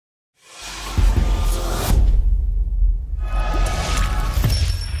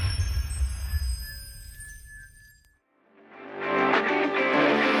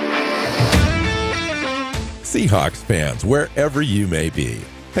Seahawks fans, wherever you may be.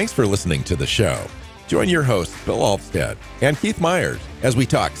 Thanks for listening to the show. Join your hosts, Bill Alvstad and Keith Myers, as we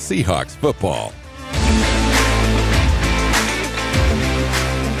talk Seahawks football.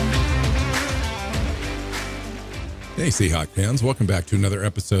 Hey, Seahawks fans. Welcome back to another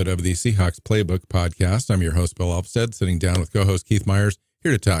episode of the Seahawks Playbook podcast. I'm your host, Bill Alvstad, sitting down with co-host Keith Myers,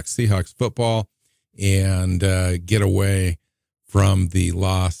 here to talk Seahawks football and get away from the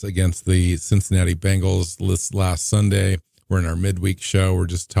loss against the Cincinnati Bengals this last Sunday. We're in our midweek show. We're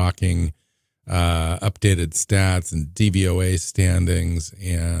just talking updated stats and DVOA standings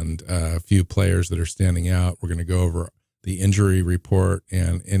and a few players that are standing out. We're going to go over the injury report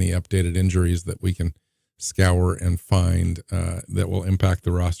and any updated injuries that we can scour and find that will impact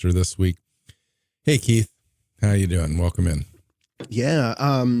the roster this week. Hey, Keith, how you doing? Welcome in.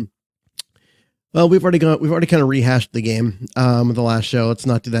 Yeah. Well, we've already kind of rehashed the game the last show. Let's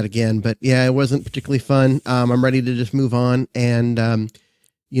not do that again. But yeah, it wasn't particularly fun. I'm ready to just move on and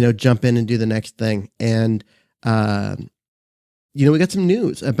jump in and do the next thing. And we got some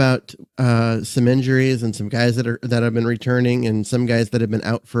news about some injuries and some guys that have been returning and some guys that have been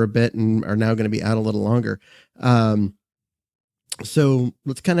out for a bit and are now going to be out a little longer. So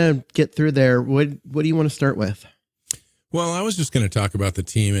let's kind of get through there. What do you want to start with? Well, I was just going to talk about the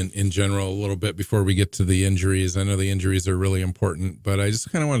team in general a little bit before we get to the injuries. I know the injuries are really important, but I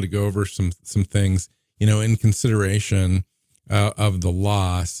just kind of wanted to go over some things, in consideration of the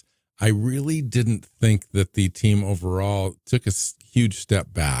loss. I really didn't think that the team overall took a huge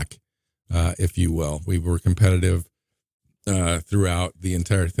step back, if you will. We were competitive throughout the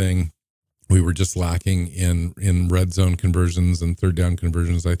entire thing. We were just lacking in red zone conversions and third down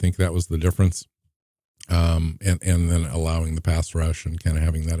conversions. I think that was the difference. And then allowing the pass rush and kind of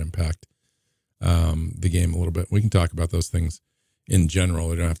having that impact the game a little bit. We can talk about those things in general.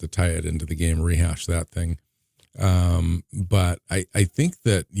 We don't have to tie it into the game, rehash that thing. But I think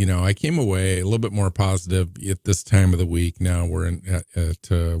that, I came away a little bit more positive at this time of the week. Now we're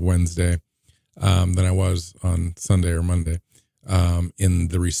to Wednesday than I was on Sunday or Monday, in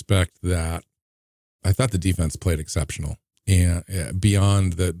the respect that I thought the defense played exceptional. And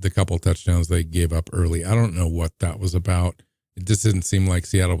beyond the couple touchdowns they gave up early, I don't know what that was about. It just didn't seem like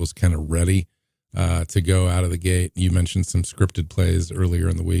Seattle was kind of ready to go out of the gate. You mentioned some scripted plays earlier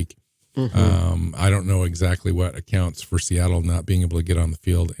in the week. Mm-hmm. I don't know exactly what accounts for Seattle not being able to get on the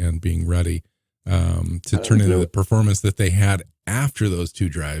field and being ready to turn into the performance that they had after those two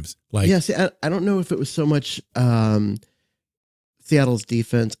drives. See, I don't know if it was so much Seattle's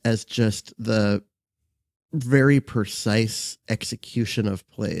defense as just the very precise execution of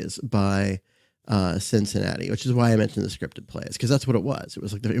plays by Cincinnati, which is why I mentioned the scripted plays, because that's what it was. It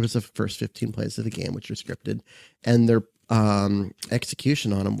was like it was the first 15 plays of the game, which were scripted, and their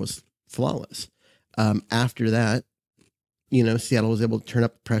execution on them was flawless. After that, Seattle was able to turn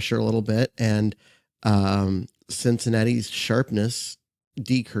up the pressure a little bit, and Cincinnati's sharpness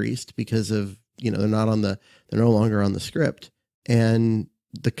decreased because of they're no longer on the script, and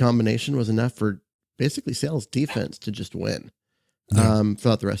the combination was enough for basically Seattle's defense to just win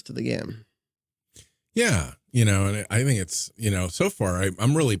throughout the rest of the game. Yeah. And I think it's, so far,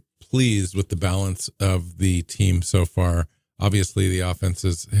 I'm really pleased with the balance of the team so far. Obviously, the offense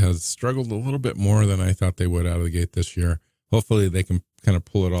has struggled a little bit more than I thought they would out of the gate this year. Hopefully they can kind of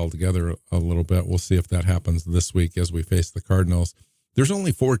pull it all together a little bit. We'll see if that happens this week as we face the Cardinals. There's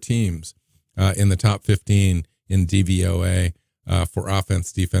only 4 teams in the top 15 in DVOA for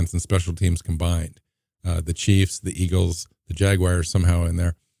offense, defense, and special teams combined. The Chiefs, the Eagles, the Jaguars somehow in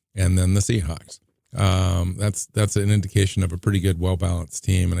there, and then the Seahawks. That's an indication of a pretty good, well-balanced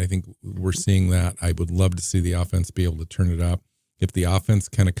team, and I think we're seeing that. I would love to see the offense be able to turn it up. If the offense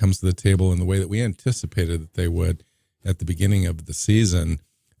kind of comes to the table in the way that we anticipated that they would at the beginning of the season,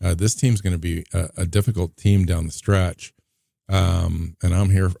 this team's going to be a difficult team down the stretch, and I'm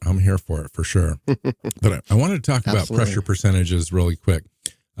here for it for sure. But I wanted to talk about pressure percentages really quick,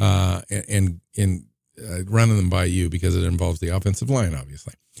 and running them by you because it involves the offensive line,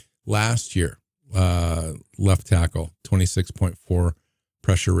 obviously. Last year, left tackle, 26.4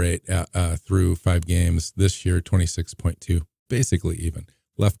 pressure rate through 5 games. This year, 26.2, basically even.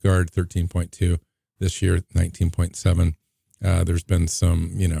 Left guard, 13.2. This year, 19.7. There's been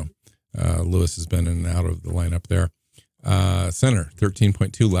some, Lewis has been in and out of the lineup there. Center,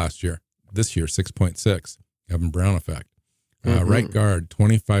 13.2 last year. This year, 6.6. Kevin Brown effect. Right guard,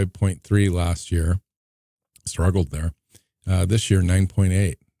 25.3 last year. Struggled there. This year,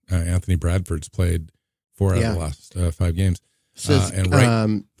 9.8. Anthony Bradford's played 4 out of the last 5 games. And I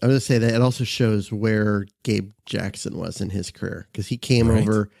was going to say that it also shows where Gabe Jackson was in his career, because he came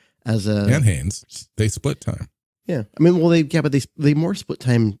over as a... And Haynes. They split time. Yeah. I mean, well, they more split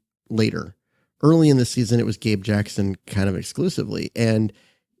time later. Early in the season, it was Gabe Jackson kind of exclusively. And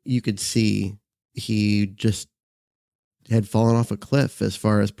you could see he just had fallen off a cliff as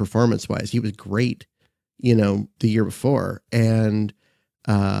far as performance wise. He was great, the year before. And,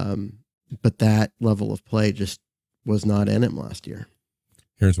 but that level of play just was not in him last year.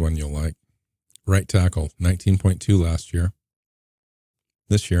 Here's one you'll like. Right tackle, 19.2 last year.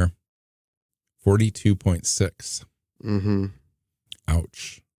 This year, 42.6. Mm-hmm.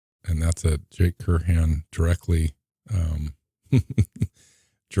 Ouch. And that's a Jake Curhan directly on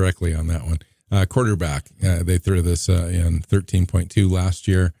that one. Quarterback, they threw this in 13.2 last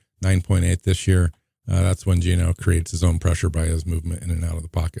year, 9.8 this year. That's when Gino creates his own pressure by his movement in and out of the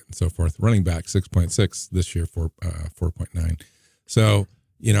pocket and so forth. Running back, 6.6 this year, 4.9. So,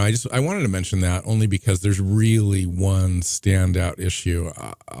 I wanted to mention that only because there's really one standout issue.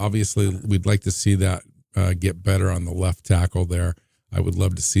 Obviously, we'd like to see that get better on the left tackle there. I would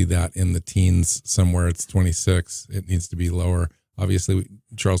love to see that in the teens somewhere. It's 26. It needs to be lower. Obviously,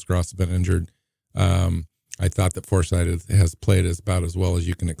 Charles Cross has been injured. I thought that Forsythe has played about as well as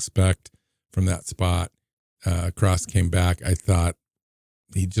you can expect from that spot. Cross came back. I thought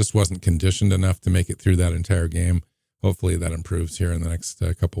he just wasn't conditioned enough to make it through that entire game. Hopefully that improves here in the next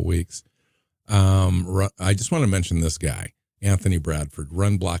couple weeks. I just want to mention this guy, Anthony Bradford,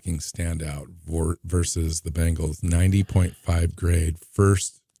 run blocking standout versus the Bengals, 90.5 grade,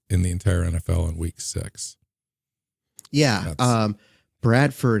 first in the entire NFL in week 6. Yeah.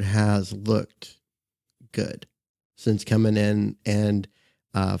 Bradford has looked good since coming in and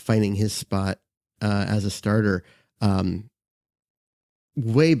finding his spot as a starter.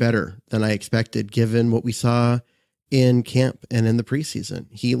 Way better than I expected, given what we saw in camp and in the preseason.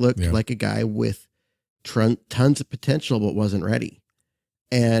 He looked like a guy with tons of potential, but wasn't ready.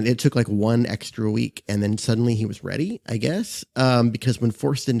 And it took like one extra week, and then suddenly he was ready, I guess, because when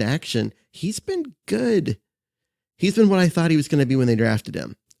forced into action, he's been good. He's been what I thought he was going to be when they drafted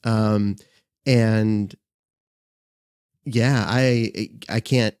him. And yeah,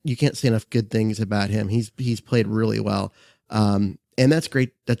 you can't say enough good things about him. He's played really well. And that's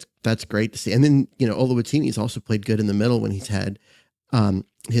great. That's great to see. And then, Oluwatimi's also played good in the middle when he's had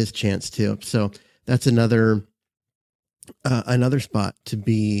his chance too. So that's another spot to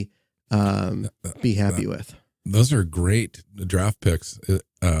be happy with. Those are great draft picks,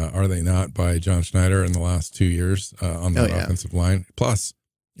 are they not, by John Schneider in the last 2 years on that offensive line? Plus,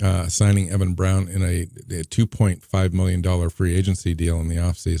 signing Evan Brown in a $2.5 million free agency deal in the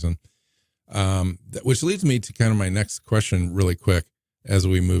offseason. Which leads me to kind of my next question really quick as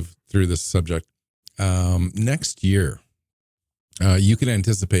we move through this subject. Next year, you can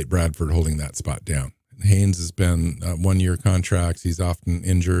anticipate Bradford holding that spot down. Haynes has been 1-year contracts. He's often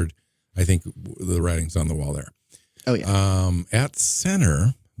injured. I think the writing's on the wall there. Oh, yeah. At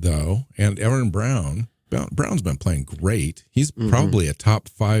center, though, and Aaron Brown's been playing great. He's probably a top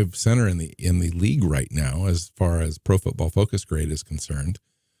 5 center in the league right now as far as Pro Football Focus grade is concerned.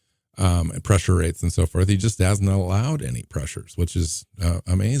 And pressure rates and so forth. He just hasn't allowed any pressures, which is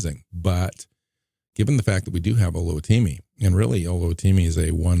amazing. But given the fact that we do have Oluwatimi, and really Oluwatimi is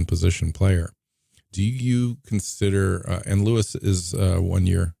a one-position player, do you consider, and Lewis is a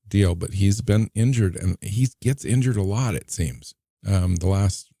 1-year deal, but he's been injured, and he gets injured a lot, it seems, the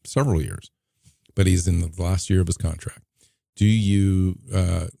last several years. But he's in the last year of his contract. Do you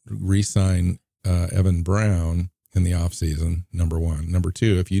re-sign Evan Brown in the offseason, number one? Number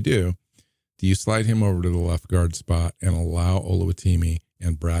two, if you do you slide him over to the left guard spot and allow Oluwatimi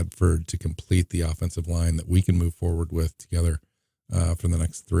and Bradford to complete the offensive line that we can move forward with together for the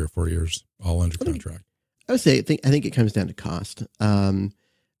next 3 or 4 years, all under contract? I would say, I think it comes down to cost,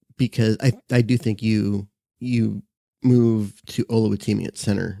 because I do think you move to Oluwatimi at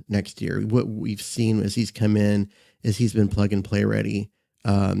center next year. What we've seen as he's come in is he's been plug and play ready.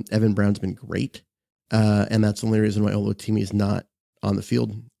 Evan Brown's been great. And that's the only reason why Oluwatimi is not on the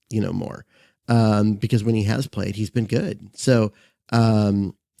field, more. Because when he has played, he's been good. So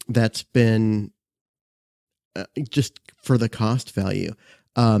that's been just for the cost value.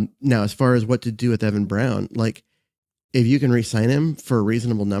 Now, as far as what to do with Evan Brown, like if you can re-sign him for a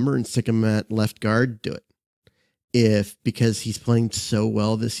reasonable number and stick him at left guard, do it. Because he's playing so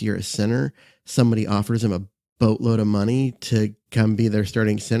well this year as center, somebody offers him a boatload of money to come be their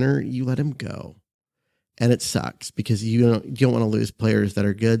starting center, you let him go. And it sucks because you don't want to lose players that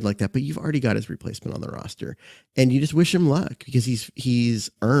are good like that, but you've already got his replacement on the roster, and you just wish him luck because he's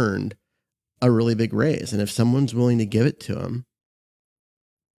earned a really big raise. And if someone's willing to give it to him,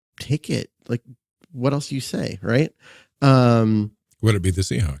 take it. Like, what else do you say, right? Would it be the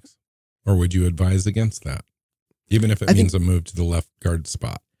Seahawks, or would you advise against that? even if it means a move to the left guard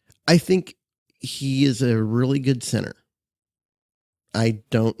spot. I think he is a really good center. I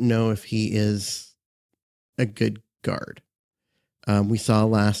don't know if he is a good guard. We saw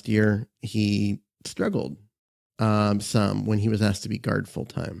last year he struggled some when he was asked to be guard full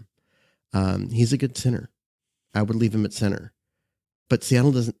time. He's a good center. I would leave him at center. But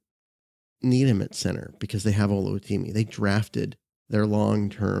Seattle doesn't need him at center because they have Olutimi. They drafted their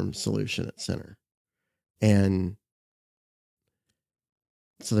long-term solution at center. And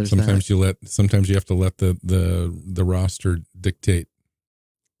so there's sometimes you have to let the roster dictate,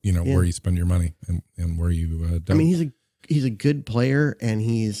 where you spend your money and where you don't. I mean, he's a good player and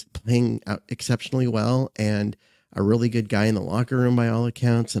he's playing out exceptionally well and a really good guy in the locker room by all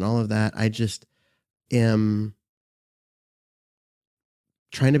accounts and all of that. I just am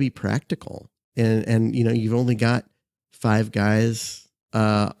trying to be practical and you've only got 5 guys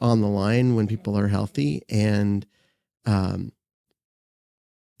on the line when people are healthy and having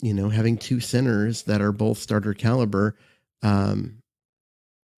 2 centers that are both starter caliber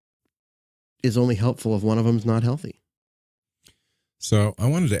is only helpful if one of them's not healthy. So I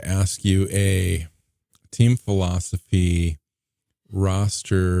wanted to ask you a team philosophy,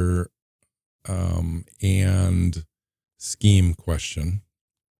 roster, and scheme question.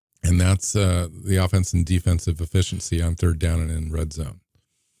 And that's the offense and defensive efficiency on third down and in red zone.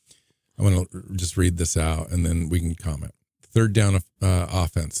 I want to just read this out and then we can comment. Third down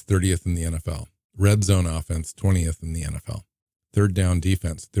offense, 30th in the NFL. Red zone offense, 20th in the NFL. Third down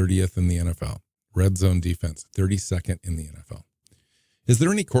defense, 30th in the NFL. Red zone defense, 32nd in the NFL. Is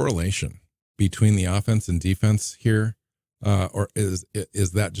there any correlation between the offense and defense here? Or is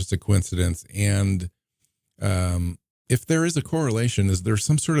that just a coincidence? And if there is a correlation, is there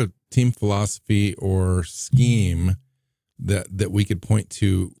some sort of team philosophy or scheme that we could point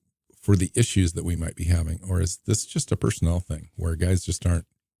to for the issues that we might be having? Or is this just a personnel thing where guys just aren't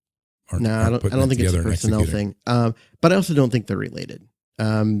no, I don't think it's a personnel thing. But I also don't think they're related.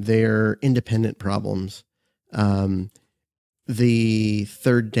 They're independent problems. The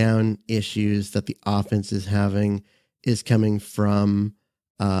third down issues that the offense is having is coming from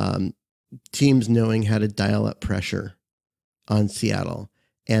teams knowing how to dial up pressure on Seattle.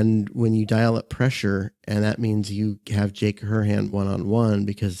 And when you dial up pressure, and that means you have Jake Herhan one-on-one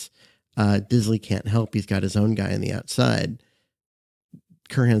because Disley can't help. He's got his own guy on the outside.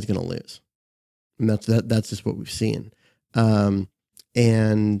 Herhan's going to lose. And that's just what we've seen. And,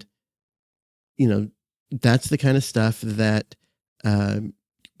 that's the kind of stuff that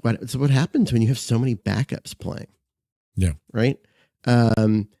what happens when you have so many backups playing. Yeah. Right.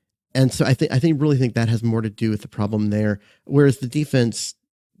 And so I really think that has more to do with the problem there. Whereas the defense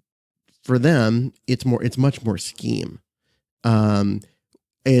for them, it's much more scheme.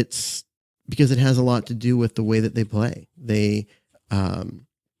 It's because it has a lot to do with the way that they play. They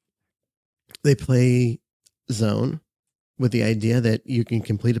play zone with the idea that you can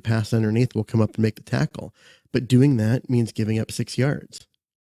complete a pass underneath, will come up and make the tackle. But doing that means giving up 6 yards.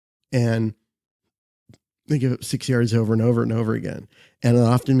 And they give up 6 yards over and over and over again. And it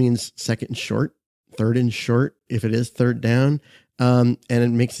often means second and short, third and short, if it is third down. And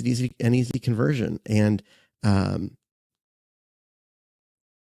it makes it an easy conversion. And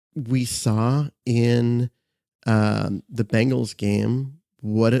we saw in the Bengals game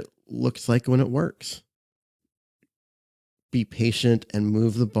what it looks like when it works. Be patient and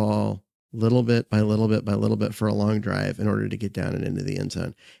move the ball little bit by little bit by little bit for a long drive in order to get down and into the end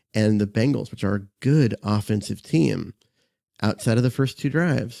zone. And the Bengals, which are a good offensive team, outside of the first 2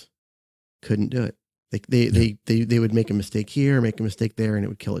 drives, couldn't do it. They would make a mistake here, make a mistake there, and it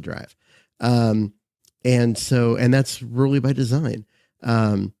would kill a drive. And that's really by design.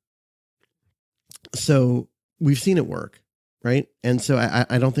 So we've seen it work, right? And so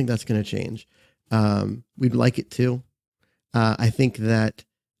I don't think that's going to change. We'd like it to. I think that,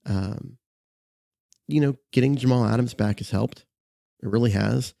 getting Jamal Adams back has helped. It really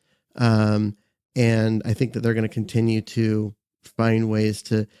has. And I think that they're going to continue to find ways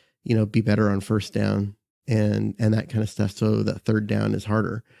to, be better on first down and that kind of stuff. So that third down is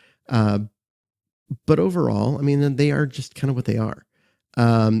harder. But overall, I mean, they are just kind of what they are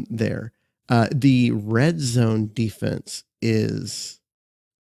there. The red zone defense is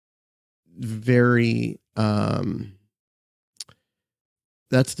very,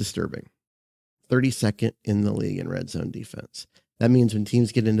 that's disturbing. 32nd in the league in red zone defense. That means when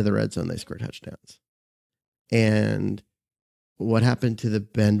teams get into the red zone, they score touchdowns. And what happened to the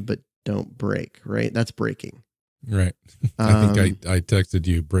bend but don't break, right? That's breaking. Right. I think I texted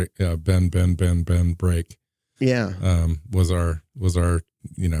you bend, break. Yeah. Was our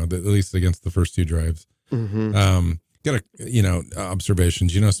at least against the first 2 drives. Mm-hmm. Got observation.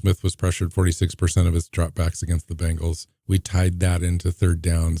 Geno Smith was pressured 46% of his dropbacks against the Bengals. We tied that into third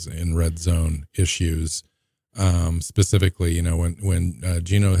downs in red zone issues. Specifically, when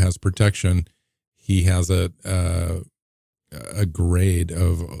Geno has protection, he has a grade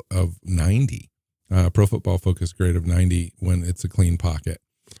of 90, Pro Football Focus grade of 90 when it's a clean pocket.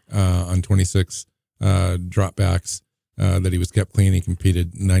 On 26 dropbacks that he was kept clean, he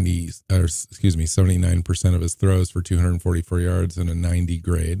completed 79% of his throws for 244 yards and a 90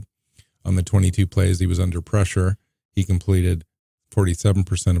 grade. On the 22 plays he was under pressure, he completed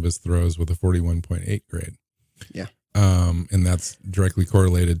 47% of his throws with a 41.8 grade. Yeah. And that's directly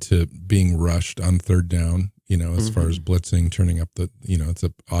correlated to being rushed on third down, as far as blitzing, turning up it's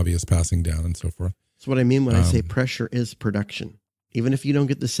an obvious passing down and so forth. That's what I mean when I say pressure is production. Even if you don't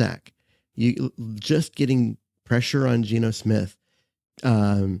get the sack, you just getting pressure on Geno Smith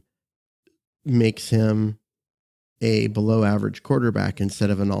makes him a below average quarterback instead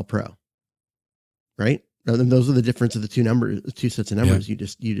of an all-pro. Right? And those are the difference of the two sets of numbers. Yeah.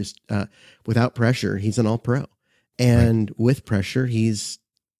 You just without pressure, he's an all-pro. And with pressure, he's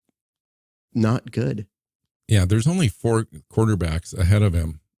not good. Yeah, there's only 4 quarterbacks ahead of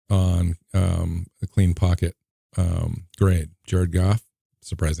him on a clean pocket grade. Jared Goff,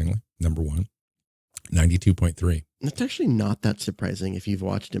 surprisingly, number 1, 92.3. That's actually not that surprising if you've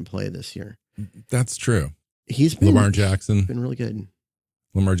watched him play this year. That's true. He's been Lamar Jackson. Been really good.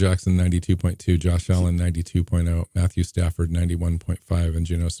 Lamar Jackson, 92.2. Josh Allen, 92.0. Matthew Stafford, 91.5. And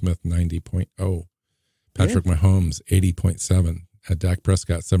Geno Smith, 90.0. Patrick Mahomes, 80.7. Dak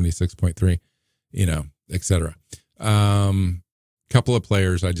Prescott, 76.3. Et cetera. Couple of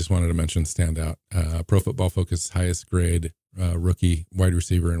players I just wanted to mention stand out. Pro Football Focus highest grade rookie wide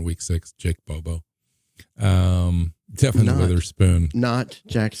receiver in week 6, Jake Bobo. Devin Witherspoon. Not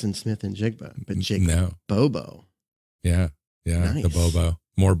Jackson Smith and Jigba, but Jake Bobo. Yeah. Nice. The Bobo.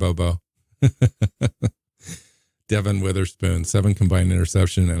 More Bobo. Devin Witherspoon, 7 combined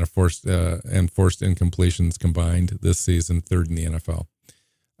interception and forced incompletions combined this season, 3rd in the NFL.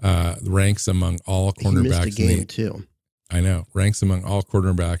 Ranks among all cornerbacks. He missed a game too. I know. Ranks among all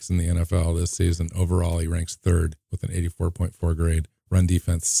quarterbacks in the NFL this season. Overall, he ranks 3rd with an 84.4 grade. Run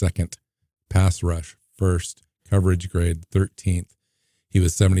defense 2nd. Pass rush 1st. Coverage grade 13th. He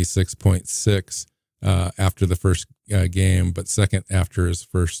was 76.6 after the first game, but 2nd after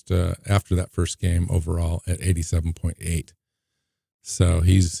that first game overall at 87.8. So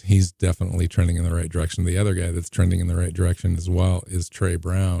he's definitely trending in the right direction. The other guy that's trending in the right direction as well is Trey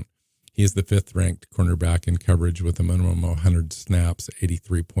Brown. He's the 5th ranked cornerback in coverage with a minimum of 100 snaps,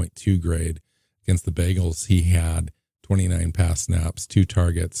 83.2 grade. Against the Bengals, he had 29 pass snaps, 2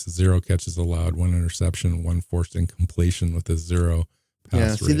 targets, 0 catches allowed, 1 interception, 1 forced incompletion with a 0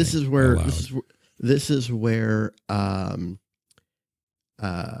 pass. Yeah, see, this is where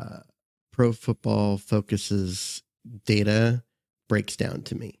Pro Football Focuses data breaks down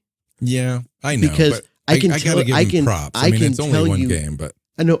to me. Yeah, I know. Because but I gotta give him props. I mean, it's only one game, but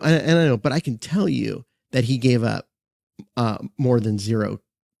I know, but I can tell you that he gave up more than 0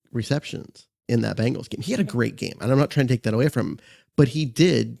 receptions in that Bengals game. He had a great game, and I'm not trying to take that away from him, but he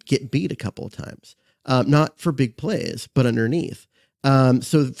did get beat a couple of times, not for big plays, but underneath.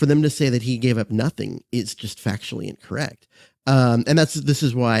 So for them to say that he gave up nothing is just factually incorrect. And this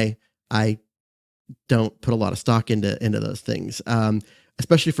is why I don't put a lot of stock into those things,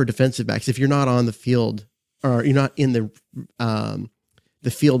 especially for defensive backs. If you're not on the field or you're not in the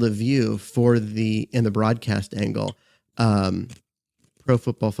field of view in the broadcast angle, Pro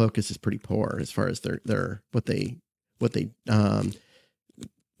Football Focus is pretty poor as far as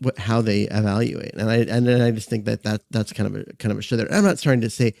how they evaluate. And I just think that's kind of a show there. I'm not trying to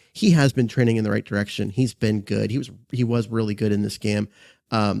say he has been trending in the right direction. He's been good. He was really good in this game.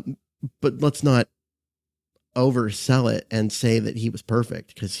 But let's not oversell it and say that he was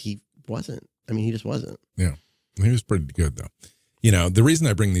perfect, because he wasn't. I mean, he just wasn't. Yeah. He was pretty good though. The reason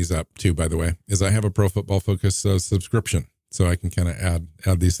I bring these up too, by the way, is I have a Pro Football Focus subscription, so I can kind of add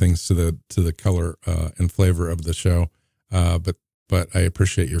these things to the color and flavor of the show. But I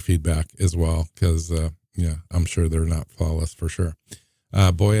appreciate your feedback as well, because I'm sure they're not flawless for sure.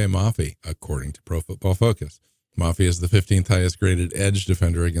 Boye Mafe, according to Pro Football Focus, Mafe is the 15th highest graded edge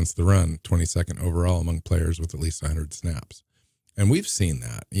defender against the run, 22nd overall among players with at least 100 snaps. And we've seen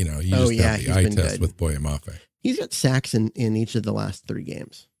that. You just have the eye test with Boye Mafe. He's got sacks in each of the last 3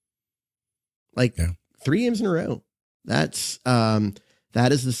 games. 3 games in a row. That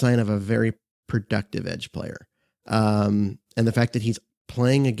is the sign of a very productive edge player. And the fact that he's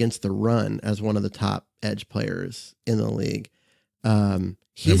playing against the run as one of the top edge players in the league And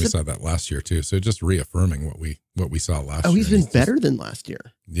we saw that last year too. So just reaffirming what we saw last year. He's been better than last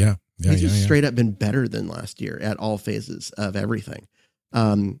year. Yeah. He's straight up been better than last year at all phases of everything.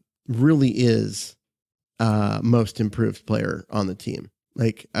 Really is most improved player on the team.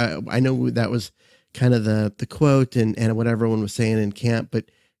 Like I know that was kind of the quote and what everyone was saying in camp,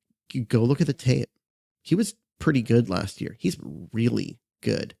 but you go look at the tape. He was pretty good last year. He's really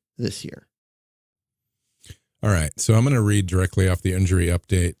good this year. All right. So I'm going to read directly off the injury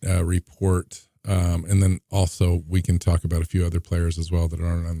update report. And then also we can talk about a few other players as well that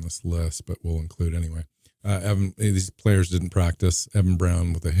aren't on this list, but we'll include anyway. These players didn't practice. Evan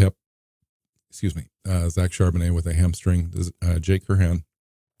Brown with a hip, Zach Charbonnet with a hamstring, Jake Curhan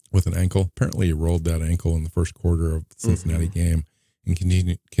with an ankle. Apparently he rolled that ankle in the first quarter of the Cincinnati game and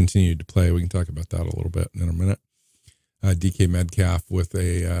continued to play. We can talk about that a little bit in a minute. DK Metcalf with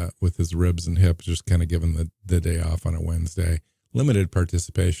his ribs and hips, just kind of given the day off on a Wednesday. Limited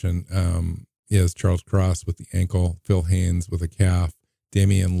participation is Charles Cross with the ankle, Phil Haynes with a calf,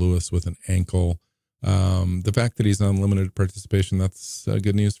 Damian Lewis with an ankle. The fact that he's on limited participation, that's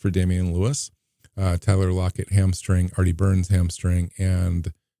good news for Damian Lewis. Tyler Lockett hamstring, Artie Burns hamstring,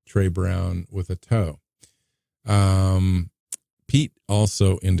 and Trey Brown with a toe. Pete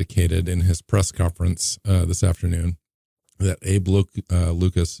also indicated in his press conference this afternoon that Abe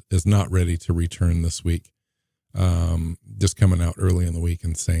Lucas is not ready to return this week. Just coming out early in the week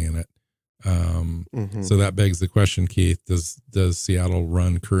and saying it. So that begs the question, Keith, does Seattle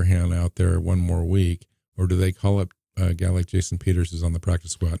run Curhan out there one more week, or do they call up a guy like Jason Peters who's on the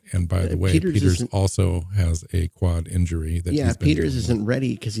practice squad? And by the way, Peters also has a quad injury. Peters isn't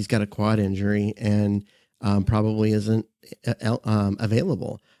ready because he's got a quad injury and probably isn't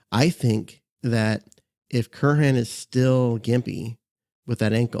available. I think that if Curhan is still gimpy with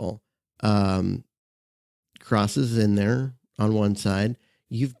that ankle, Cross is in there on one side.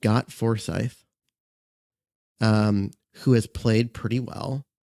 You've got Forsyth, who has played pretty well.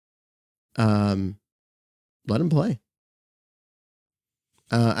 Let him play.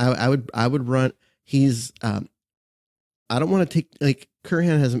 I would run. He's. I don't want to take like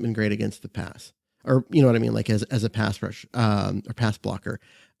Curhan hasn't been great against the pass, or you know what I mean, like as a pass rush or pass blocker.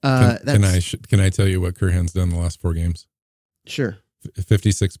 Can I tell you what Curhan's done the last 4 games? Sure.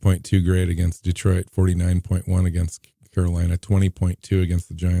 56.2 grade against Detroit, 49.1 against Carolina, 20.2 against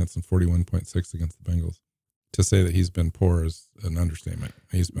the Giants, and 41.6 against the Bengals. To say that he's been poor is an understatement.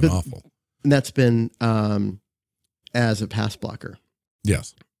 He's been awful. And that's been as a pass blocker.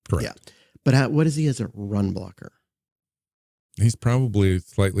 Yes, correct. Yeah. But what is he as a run blocker? He's probably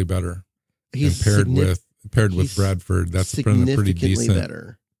slightly better. He's paired with Bradford. That's been a pretty decent.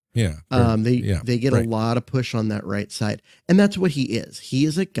 Better. Yeah. They get a lot of push on that right side. And that's what he is. He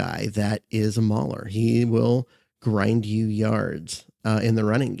is a guy that is a mauler. He will grind you yards in the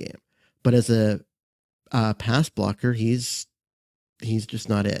running game. But as a pass blocker, he's just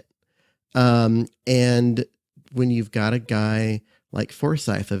not it. And when you've got a guy like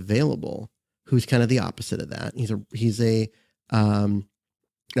Forsyth available, who's kind of the opposite of that, he's a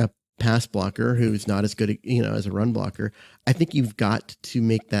pass blocker who's not as good, as a run blocker. I think you've got to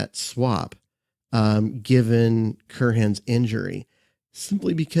make that swap, given Curhan's injury,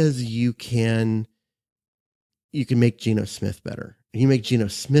 simply because you can make Geno Smith better. You make Geno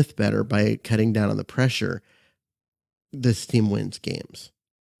Smith better by cutting down on the pressure. This team wins games.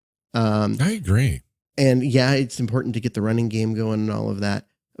 I agree. And yeah, it's important to get the running game going and all of that,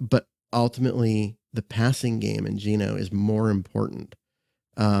 but ultimately the passing game in Geno is more important.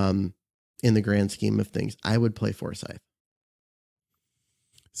 In the grand scheme of things, I would play Forsyth.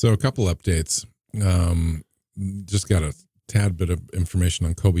 So a couple updates. Just got a tad bit of information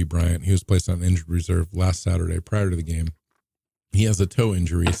on Kobe Bryant. He was placed on injured reserve last Saturday prior to the game. He has a toe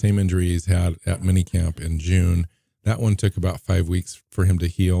injury, same injury he's had at minicamp in June. That one took about 5 weeks for him to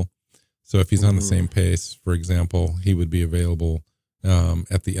heal. So if he's on the same pace, for example, he would be available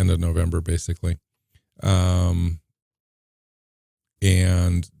at the end of November, basically. And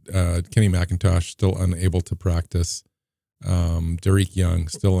Kenny McIntosh still unable to practice. Derek Young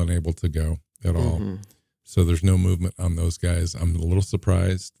still unable to go at all. So there's no movement on those guys. I'm a little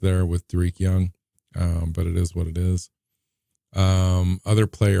surprised there with Derek Young, but it is what it is. Other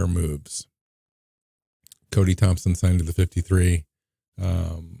player moves. Cody Thompson signed to the 53.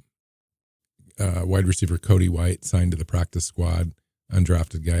 Wide receiver Cody White signed to the practice squad.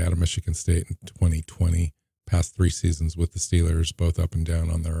 Undrafted guy out of Michigan State in 2020. Past 3 seasons with the Steelers, both up and down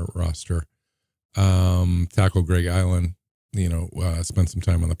on their roster. Tackle Greg Island, spent some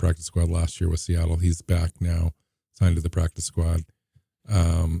time on the practice squad last year with Seattle. He's back now, signed to the practice squad.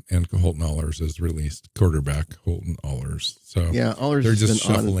 and Holton Allers is released, quarterback Holton Allers. So yeah, Allers they're has just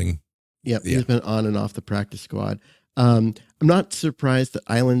been shuffling. Yep, he's been on and off the practice squad. I'm not surprised that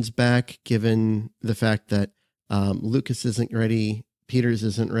Island's back, given the fact that Lucas isn't ready, Peters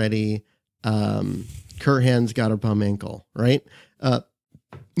isn't ready, Curhan's got a bum ankle, right?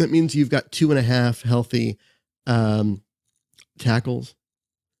 That means you've got 2.5 healthy tackles,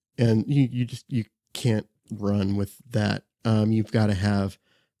 and you can't run with that. You've got to have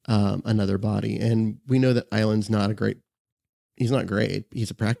another body, and we know that Island's not he's not great.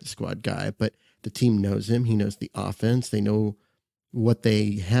 He's a practice squad guy, but the team knows him. He knows the offense. They know what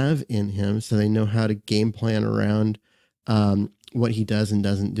they have in him, so they know how to game plan around what he does and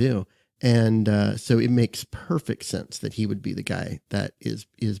doesn't do. And so it makes perfect sense that he would be the guy that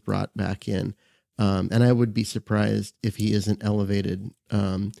is brought back in. And I would be surprised if he isn't elevated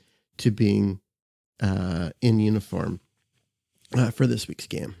to being in uniform for this week's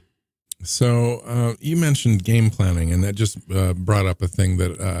game. So you mentioned game planning, and that just brought up a thing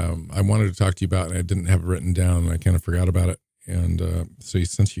that I wanted to talk to you about, and I didn't have it written down, and I kind of forgot about it. And so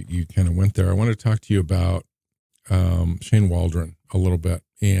since you kind of went there, I wanted to talk to you about Shane Waldron a little bit,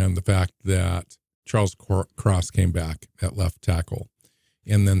 and the fact that Charles Cross came back at left tackle,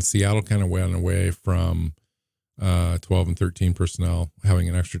 and then Seattle kind of went away from 12 and 13 personnel, having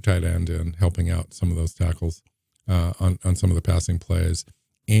an extra tight end and helping out some of those tackles on some of the passing plays.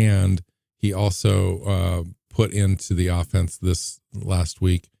 And he also put into the offense this last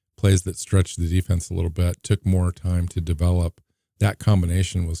week plays that stretched the defense a little bit, took more time to develop. That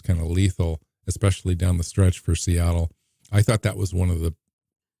combination was kind of lethal, especially down the stretch for Seattle. I thought that was one of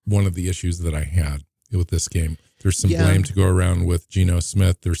the issues that I had with this game. There's some blame to go around with Geno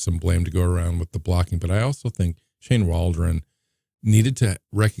Smith. There's some blame to go around with the blocking, but I also think Shane Waldron needed to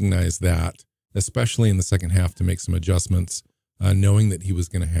recognize that, especially in the second half, to make some adjustments, knowing that he was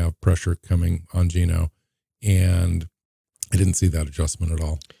going to have pressure coming on Geno, and I didn't see that adjustment at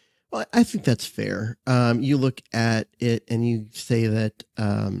all. Well, I think that's fair. You look at it and you say that,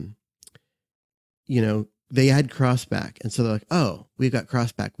 they had Crossback. And so they're like, oh, we've got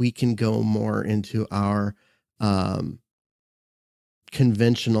Crossback. We can go more into our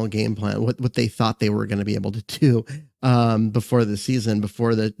conventional game plan, what they thought they were going to be able to do before the season,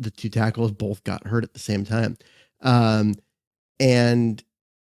 before the two tackles both got hurt at the same time. And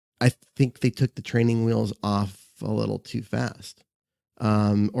I think they took the training wheels off a little too fast,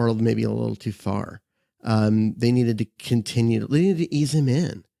 or maybe a little too far. They needed to they needed to ease him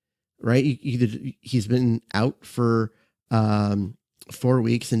in, right? He's been out for 4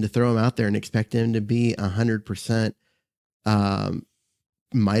 weeks, and to throw him out there and expect him to be 100%,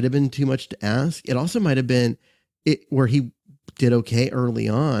 might have been too much to ask. It also might have been where he did okay early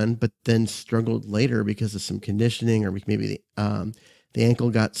on, but then struggled later because of some conditioning, or maybe the ankle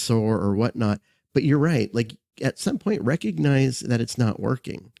got sore or whatnot. But you're right. Like, at some point, recognize that it's not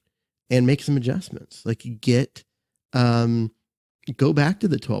working and make some adjustments. Like, go back to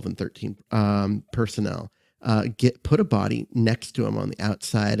the 12 and 13 personnel, put a body next to him on the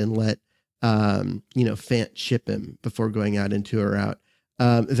outside and let, Fant chip him before going out into a route.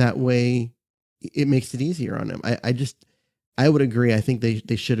 That way it makes it easier on him. I would agree. I think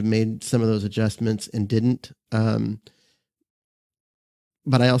they should have made some of those adjustments and didn't. But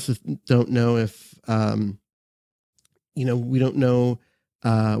I also don't know if, we don't know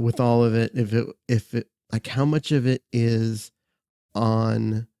with all of it, if it like how much of it is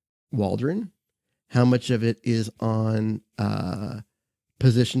on Waldron, how much of it is on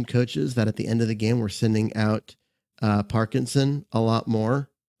position coaches that at the end of the game were sending out Parkinson a lot more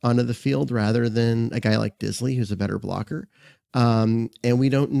onto the field rather than a guy like Disley, who's a better blocker. And we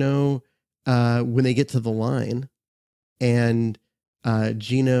don't know when they get to the line and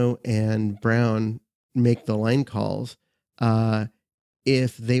Geno and Brown make the line calls,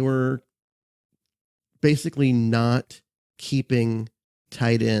 if they were basically not keeping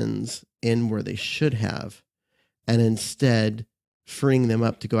tight ends in where they should have, and instead freeing them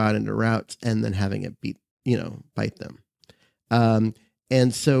up to go out into routes and then having it bite them.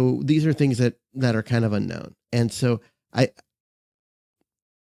 And so these are things that are kind of unknown. And so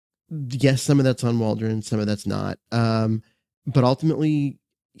yes, some of that's on Waldron, some of that's not. But ultimately,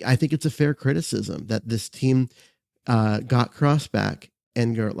 I think it's a fair criticism that this team got Crossback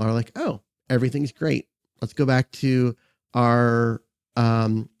and are like, oh, everything's great. Let's go back to our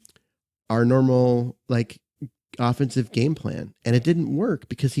normal offensive game plan, and it didn't work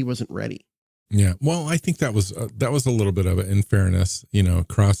because he wasn't ready. Yeah, well, I think that was a little bit of it. In fairness,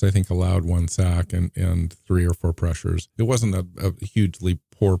 Cross I think allowed 1 sack and 3 or 4 pressures. It wasn't a hugely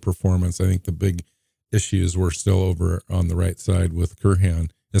poor performance. I think the big issues were still over on the right side with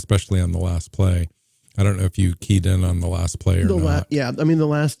Curhan, especially on the last play. I don't know if you keyed in on the last play or not. Yeah, I mean the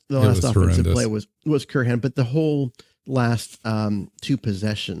last offensive horrendous. play was Curhan, but the whole last two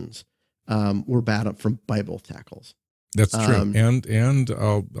possessions were bad from by both tackles. That's true. And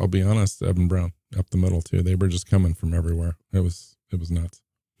I'll be honest, Evan Brown up the middle too. They were just coming from everywhere. It was nuts.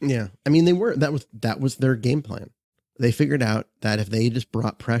 Yeah. I mean, that was their game plan. They figured out that if they just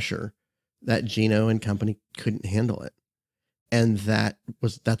brought pressure, that Geno and company couldn't handle it. And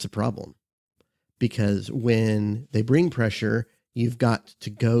that's a problem, because when they bring pressure, you've got to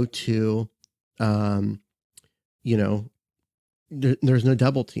go to, there's no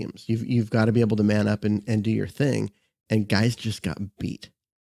double teams. You've got to be able to man up and do your thing. And guys just got beat.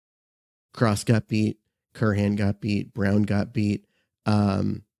 Cross got beat. Curhan got beat. Brown got beat.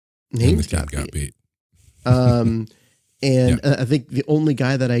 Names got beat. And yeah. I think the only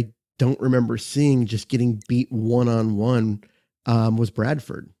guy that I don't remember seeing just getting beat one-on-one was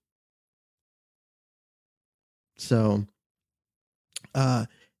Bradford. So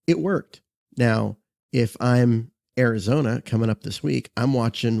it worked. Now, if I'm Arizona coming up this week, I'm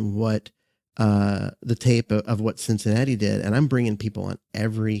watching what the tape of what Cincinnati did, and I'm bringing people on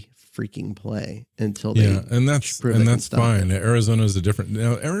every freaking play until they and that's fine. Arizona's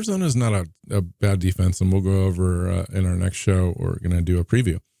Arizona's not a bad defense, and we'll go over in our next show. We're going to do a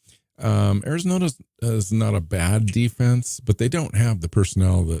preview. Arizona is not a bad defense, but they don't have the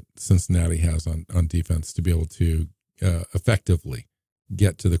personnel that Cincinnati has on defense to be able to effectively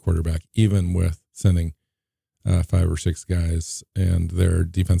get to the quarterback, even with sending 5 or 6 guys, and their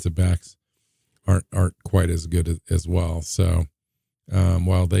defensive backs aren't quite as good as well. So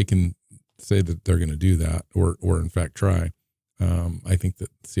while they can say that they're going to do that, or in fact try, I think that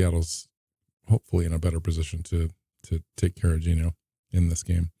Seattle's hopefully in a better position to take care of Geno in this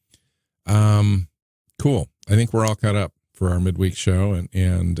game. Cool. I think we're all caught up for our midweek show,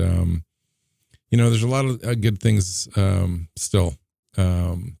 and there's a lot of good things still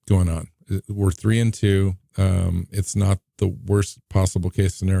going on. We're 3-2. It's not the worst possible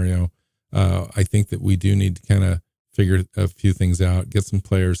case scenario. I think that we do need to kind of figure a few things out, get some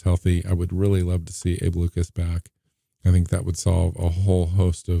players healthy. I would really love to see Abe Lucas back. I think that would solve a whole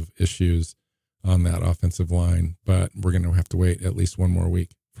host of issues on that offensive line, but we're going to have to wait at least one more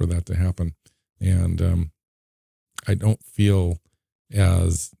week for that to happen. And I don't feel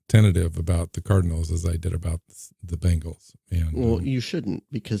as tentative about the Cardinals as I did about the Bengals. And well, you shouldn't,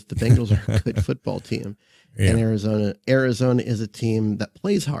 because the Bengals are a good football team, and Arizona is a team that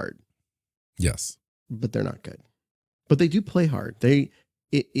plays hard. Yes, but they're not good. But they do play hard.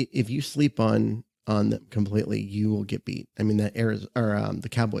 If you sleep on them completely, you will get beat. I mean, the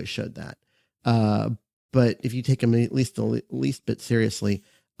Cowboys showed that. But if you take them at least the least bit seriously,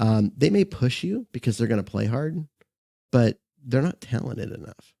 they may push you because they're going to play hard, but they're not talented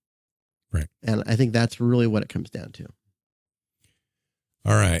enough. Right. And I think that's really what it comes down to.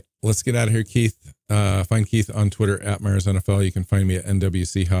 All right, let's get out of here, Keith. Find Keith on Twitter at Myers NFL. You can find me at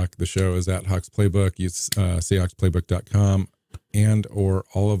NWC Hawk. The show is at Hawks Playbook. Use SeahawksPlaybook.com and or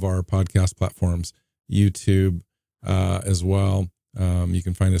all of our podcast platforms, YouTube as well. You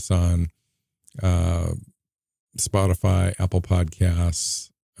can find us on Spotify, Apple Podcasts,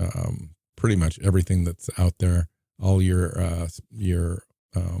 pretty much everything that's out there. All your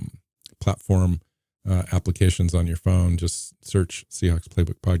platform applications on your phone. Just search Seahawks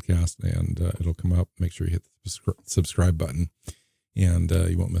Playbook Podcast and it'll come up. Make sure you hit the subscribe button, and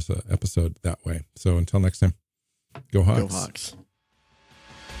you won't miss an episode that way. So until next time, go Hawks. Go Hawks.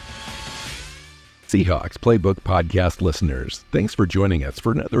 Seahawks Playbook Podcast listeners, thanks for joining us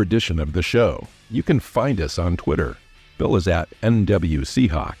for another edition of the show. You can find us on Twitter. Bill is at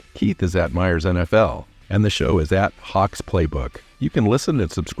NWCHawk, Keith is at Myers NFL, and the show is at Hawks Playbook. You can listen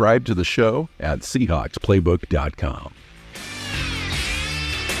and subscribe to the show at SeahawksPlaybook.com.